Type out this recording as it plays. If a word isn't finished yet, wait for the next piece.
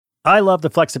I love the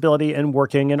flexibility in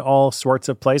working in all sorts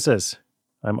of places.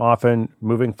 I'm often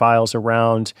moving files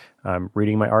around,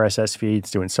 reading my RSS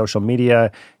feeds, doing social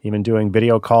media, even doing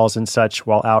video calls and such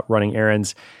while out running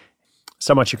errands.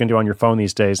 So much you can do on your phone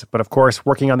these days. But of course,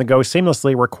 working on the go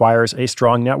seamlessly requires a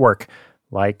strong network,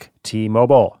 like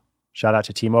T-Mobile. Shout out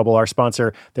to T-Mobile, our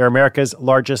sponsor. They're America's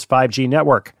largest 5G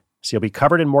network, so you'll be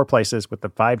covered in more places with the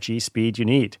 5G speed you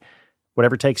need.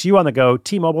 Whatever takes you on the go,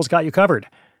 T-Mobile's got you covered.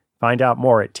 Find out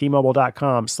more at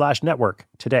T-Mobile.com/network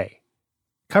today.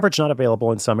 Coverage not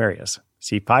available in some areas.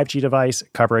 See 5G device,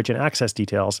 coverage, and access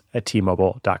details at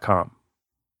T-Mobile.com.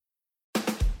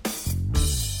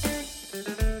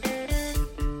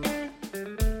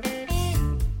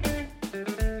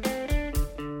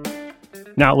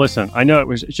 Now, listen, I know it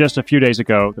was just a few days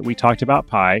ago that we talked about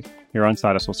pie here on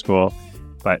Side Hustle School,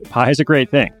 but pie is a great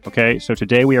thing, okay? So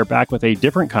today we are back with a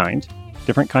different kind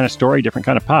of story, different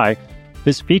kind of pie.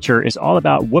 This feature is all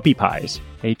about whoopie pies,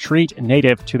 a treat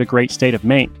native to the great state of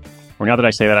Maine. Or now that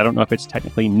I say that, I don't know if it's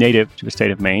technically native to the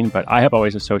state of Maine, but I have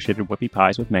always associated whoopie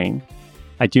pies with Maine.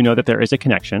 I do know that there is a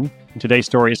connection, and today's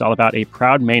story is all about a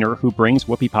proud Mainer who brings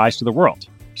whoopie pies to the world.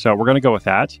 So we're going to go with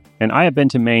that. And I have been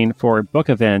to Maine for book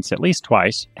events at least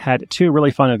twice, had two really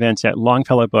fun events at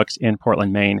Longfellow Books in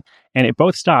Portland, Maine. And at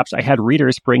both stops, I had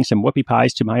readers bring some whoopie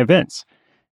pies to my events.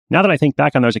 Now that I think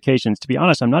back on those occasions, to be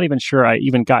honest, I'm not even sure I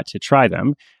even got to try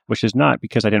them, which is not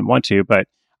because I didn't want to, but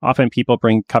often people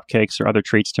bring cupcakes or other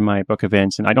treats to my book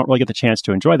events, and I don't really get the chance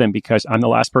to enjoy them because I'm the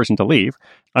last person to leave.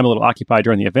 I'm a little occupied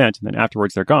during the event, and then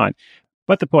afterwards they're gone.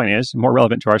 But the point is, more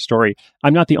relevant to our story,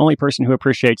 I'm not the only person who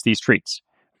appreciates these treats.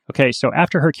 Okay, so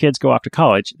after her kids go off to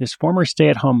college, this former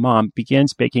stay-at-home mom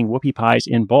begins baking whoopie pies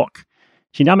in bulk.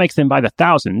 She now makes them by the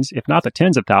thousands, if not the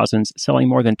tens of thousands, selling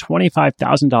more than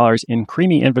 $25,000 in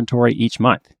creamy inventory each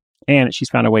month. And she's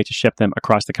found a way to ship them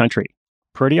across the country.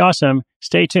 Pretty awesome.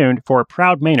 Stay tuned for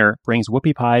Proud Mainer brings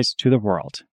whoopie pies to the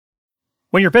world.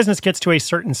 When your business gets to a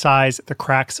certain size, the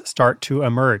cracks start to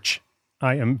emerge.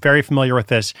 I am very familiar with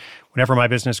this. Whenever my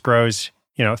business grows,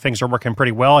 things are working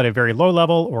pretty well at a very low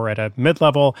level or at a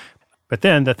mid-level. But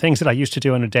then the things that I used to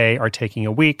do in a day are taking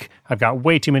a week. I've got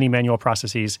way too many manual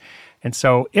processes. And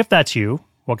so if that's you,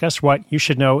 well, guess what? You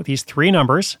should know these three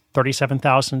numbers,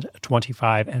 37,000,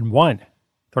 25, and 1.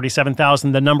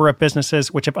 37,000, the number of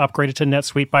businesses which have upgraded to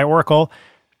NetSuite by Oracle.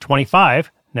 25,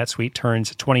 NetSuite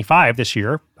turns 25 this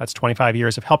year. That's 25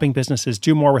 years of helping businesses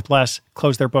do more with less,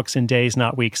 close their books in days,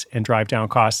 not weeks, and drive down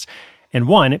costs. And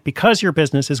 1, because your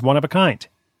business is one of a kind.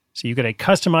 So you get a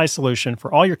customized solution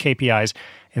for all your KPIs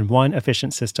in one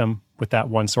efficient system with that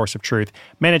one source of truth.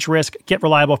 Manage risk, get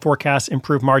reliable forecasts,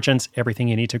 improve margins, everything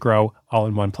you need to grow all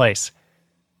in one place.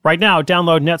 Right now,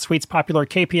 download NetSuite's popular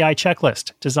KPI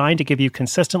checklist designed to give you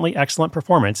consistently excellent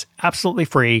performance absolutely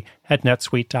free at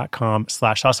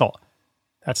netsuite.com/hustle.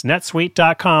 That's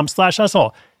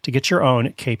netsuite.com/hustle to get your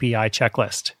own KPI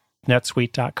checklist.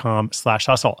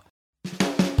 netsuite.com/hustle.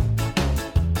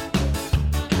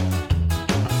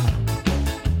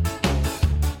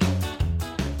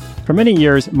 For many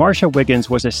years, Marcia Wiggins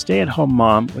was a stay-at-home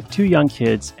mom with 2 young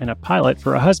kids and a pilot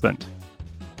for a husband.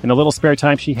 In the little spare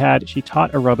time she had, she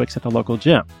taught aerobics at the local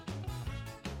gym.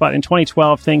 But in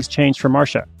 2012, things changed for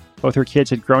Marcia. Both her kids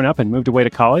had grown up and moved away to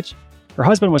college. Her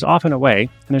husband was often away,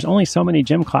 and there's only so many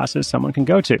gym classes someone can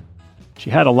go to. She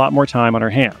had a lot more time on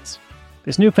her hands.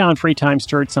 This newfound free time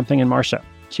stirred something in Marcia.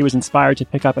 She was inspired to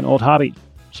pick up an old hobby.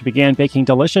 She began baking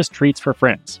delicious treats for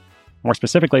friends. More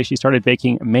specifically, she started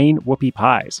baking Maine whoopie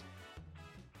pies.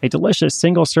 A delicious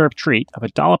single-serve treat of a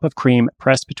dollop of cream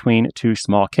pressed between 2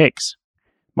 small cakes.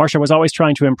 Marcia was always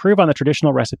trying to improve on the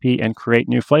traditional recipe and create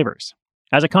new flavors.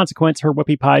 As a consequence, her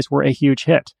whoopie pies were a huge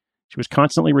hit. She was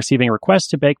constantly receiving requests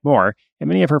to bake more, and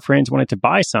many of her friends wanted to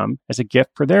buy some as a gift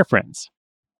for their friends.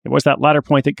 It was that latter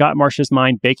point that got Marcia's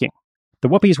mind baking. The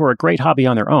whoopies were a great hobby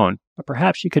on their own, but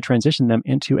perhaps she could transition them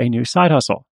into a new side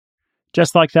hustle.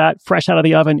 Just like that, fresh out of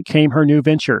the oven came her new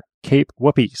venture, Cape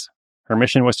Whoopies. Her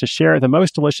mission was to share the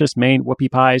most delicious Maine whoopie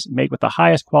pies made with the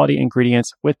highest quality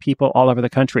ingredients with people all over the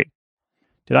country.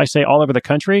 Did I say all over the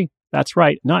country? That's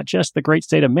right, not just the great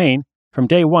state of Maine. From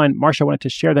day one, Marcia wanted to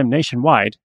share them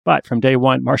nationwide, but from day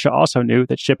one, Marcia also knew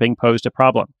that shipping posed a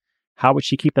problem. How would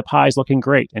she keep the pies looking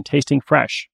great and tasting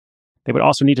fresh? They would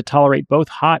also need to tolerate both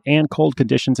hot and cold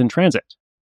conditions in transit.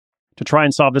 To try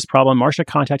and solve this problem, Marcia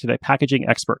contacted a packaging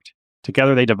expert.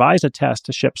 Together, they devised a test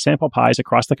to ship sample pies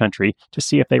across the country to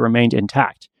see if they remained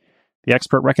intact. The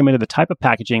expert recommended the type of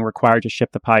packaging required to ship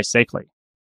the pies safely.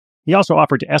 He also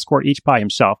offered to escort each pie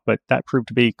himself, but that proved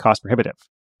to be cost prohibitive.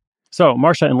 So,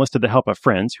 Marcia enlisted the help of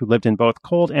friends who lived in both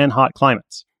cold and hot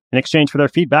climates. In exchange for their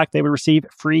feedback, they would receive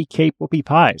free Cape Whoopie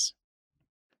pies.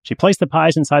 She placed the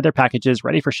pies inside their packages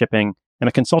ready for shipping, and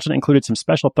a consultant included some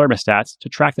special thermostats to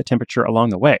track the temperature along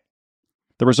the way.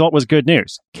 The result was good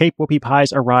news. Cape Whoopie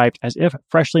pies arrived as if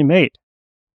freshly made.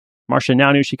 Marcia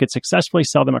now knew she could successfully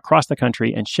sell them across the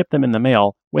country and ship them in the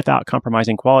mail without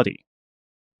compromising quality.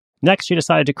 Next, she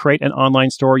decided to create an online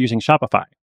store using Shopify.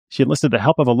 She enlisted the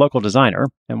help of a local designer,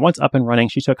 and once up and running,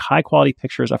 she took high-quality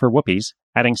pictures of her Whoopies,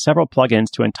 adding several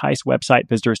plugins to entice website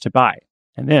visitors to buy,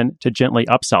 and then to gently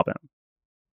upsell them.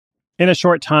 In a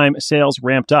short time, sales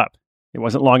ramped up. It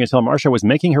wasn't long until Marcia was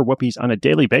making her Whoopies on a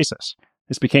daily basis.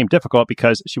 This became difficult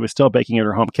because she was still baking in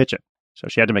her home kitchen, so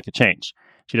she had to make a change.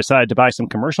 She decided to buy some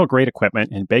commercial-grade equipment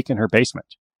and bake in her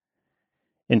basement.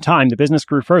 In time, the business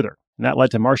grew further, and that led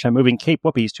to Marcia moving Cape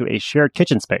Whoopies to a shared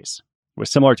kitchen space. It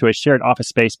was similar to a shared office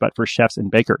space, but for chefs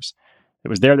and bakers. It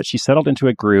was there that she settled into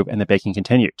a groove and the baking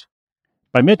continued.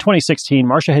 By mid-2016,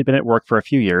 Marcia had been at work for a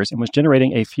few years and was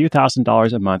generating a few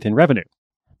 $1,000s a month in revenue.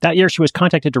 That year, she was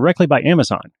contacted directly by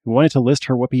Amazon, who wanted to list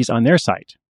her Whoopies on their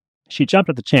site. She jumped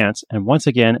at the chance, and once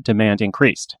again, demand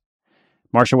increased.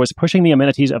 Marcia was pushing the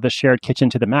amenities of the shared kitchen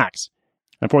to the max,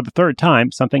 and for the third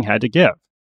time, something had to give.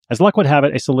 As luck would have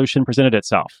it, a solution presented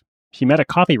itself. She met a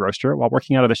coffee roaster while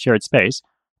working out of the shared space.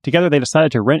 Together, they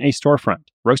decided to rent a storefront,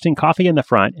 roasting coffee in the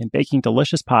front and baking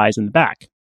delicious pies in the back.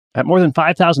 At more than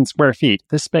 5,000 square feet,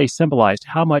 this space symbolized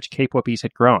how much Cape Whoopies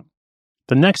had grown.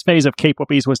 The next phase of Cape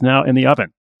Whoopies was now in the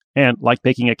oven, and like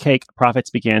baking a cake, profits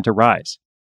began to rise.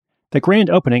 The grand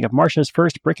opening of Marcia's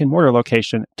first brick-and-mortar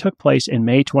location took place in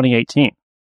May 2018.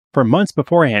 For months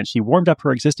beforehand, she warmed up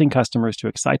her existing customers to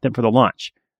excite them for the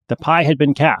launch. The pie had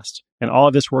been cast, and all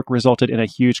of this work resulted in a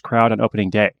huge crowd on opening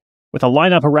day. With a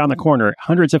lineup around the corner,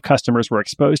 hundreds of customers were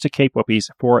exposed to Cape Whoopies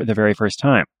for the very first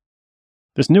time.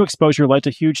 This new exposure led to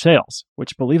huge sales,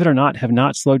 which, believe it or not, have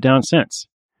not slowed down since.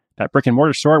 That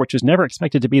brick-and-mortar store, which was never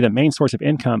expected to be the main source of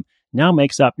income, now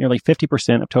makes up nearly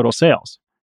 50% of total sales.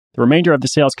 The remainder of the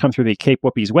sales come through the Cape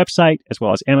Whoopies website, as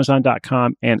well as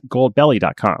Amazon.com and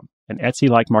Goldbelly.com, an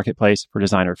Etsy-like marketplace for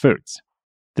designer foods.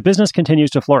 The business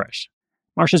continues to flourish.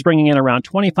 Marcia's bringing in around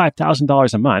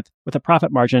 $25,000 a month with a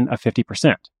profit margin of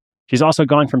 50%. She's also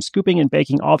gone from scooping and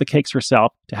baking all the cakes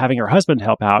herself to having her husband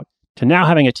help out to now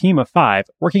having a team of 5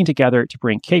 working together to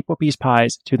bring Cape Whoopies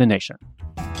pies to the nation.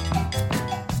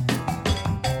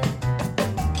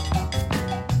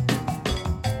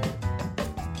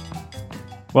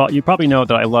 Well, you probably know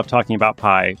that I love talking about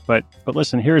pie, but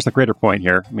listen, here's the greater point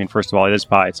here. I mean, first of all, it is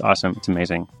pie. It's awesome. It's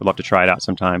amazing. Would love to try it out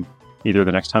sometime, either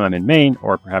the next time I'm in Maine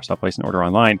or perhaps I'll place an order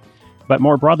online. But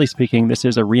more broadly speaking, this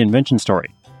is a reinvention story.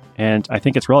 And I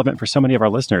think it's relevant for so many of our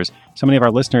listeners. So many of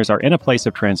our listeners are in a place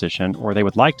of transition, or they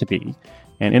would like to be.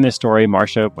 And in this story,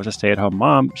 Marcia was a stay-at-home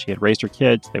mom. She had raised her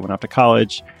kids. They went off to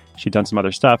college. She'd done some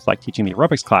other stuff like teaching the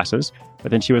aerobics classes.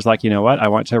 But then she was like, you know what? I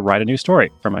want to write a new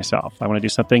story for myself. I want to do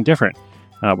something different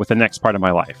with the next part of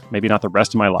my life. Maybe not the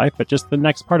rest of my life, but just the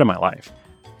next part of my life.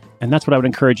 And that's what I would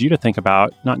encourage you to think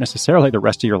about, not necessarily the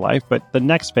rest of your life, but the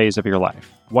next phase of your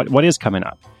life. What is coming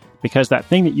up? Because that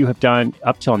thing that you have done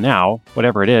up till now,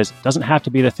 whatever it is, doesn't have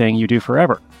to be the thing you do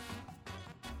forever.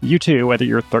 You too, whether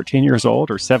you're 13 years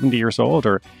old or 70 years old,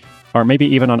 or maybe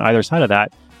even on either side of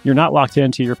that, you're not locked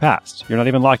into your past. You're not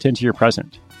even locked into your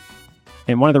present.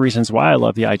 And one of the reasons why I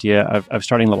love the idea of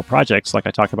starting little projects like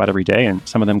I talk about every day, and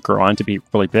some of them grow on to be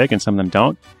really big and some of them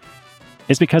don't,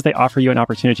 is because they offer you an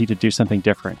opportunity to do something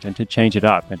different and to change it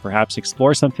up and perhaps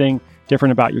explore something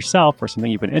different about yourself or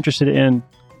something you've been interested in,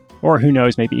 or who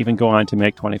knows, maybe even go on to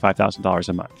make $25,000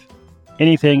 a month.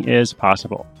 Anything is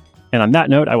possible. And on that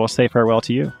note, I will say farewell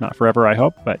to you, not forever, I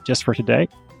hope, but just for today.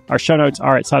 Our show notes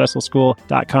are at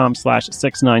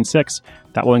sidehustleschool.com/696.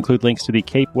 That will include links to the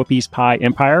Cape Whoopies Pie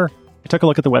Empire. I took a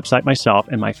look at the website myself,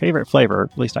 and my favorite flavor,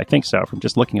 at least I think so from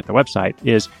just looking at the website,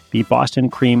 is the Boston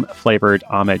cream flavored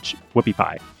homage Whoopie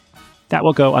pie. That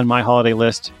will go on my holiday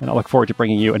list, and I'll look forward to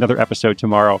bringing you another episode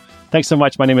tomorrow. Thanks so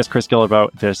much. My name is Chris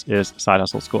Guillebeau. This is Side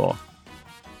Hustle School.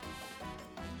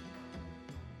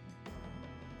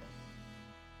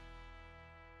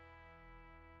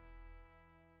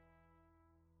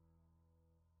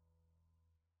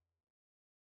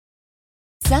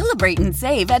 Celebrate and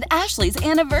save at Ashley's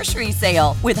Anniversary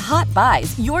Sale. With Hot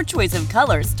Buys, your choice of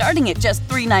colors starting at just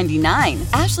 $3.99.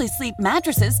 Ashley Sleep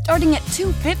mattresses starting at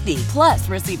 $2.50. Plus,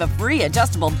 receive a free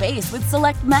adjustable base with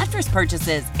select mattress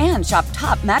purchases. And shop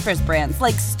top mattress brands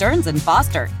like Stearns &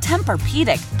 Foster,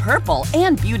 Tempur-Pedic, Purple,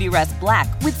 and Beautyrest Black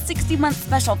with 60-month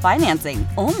special financing.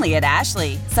 Only at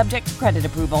Ashley. Subject to credit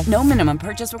approval. No minimum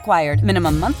purchase required.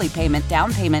 Minimum monthly payment,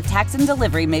 down payment, tax, and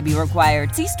delivery may be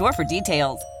required. See store for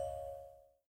details.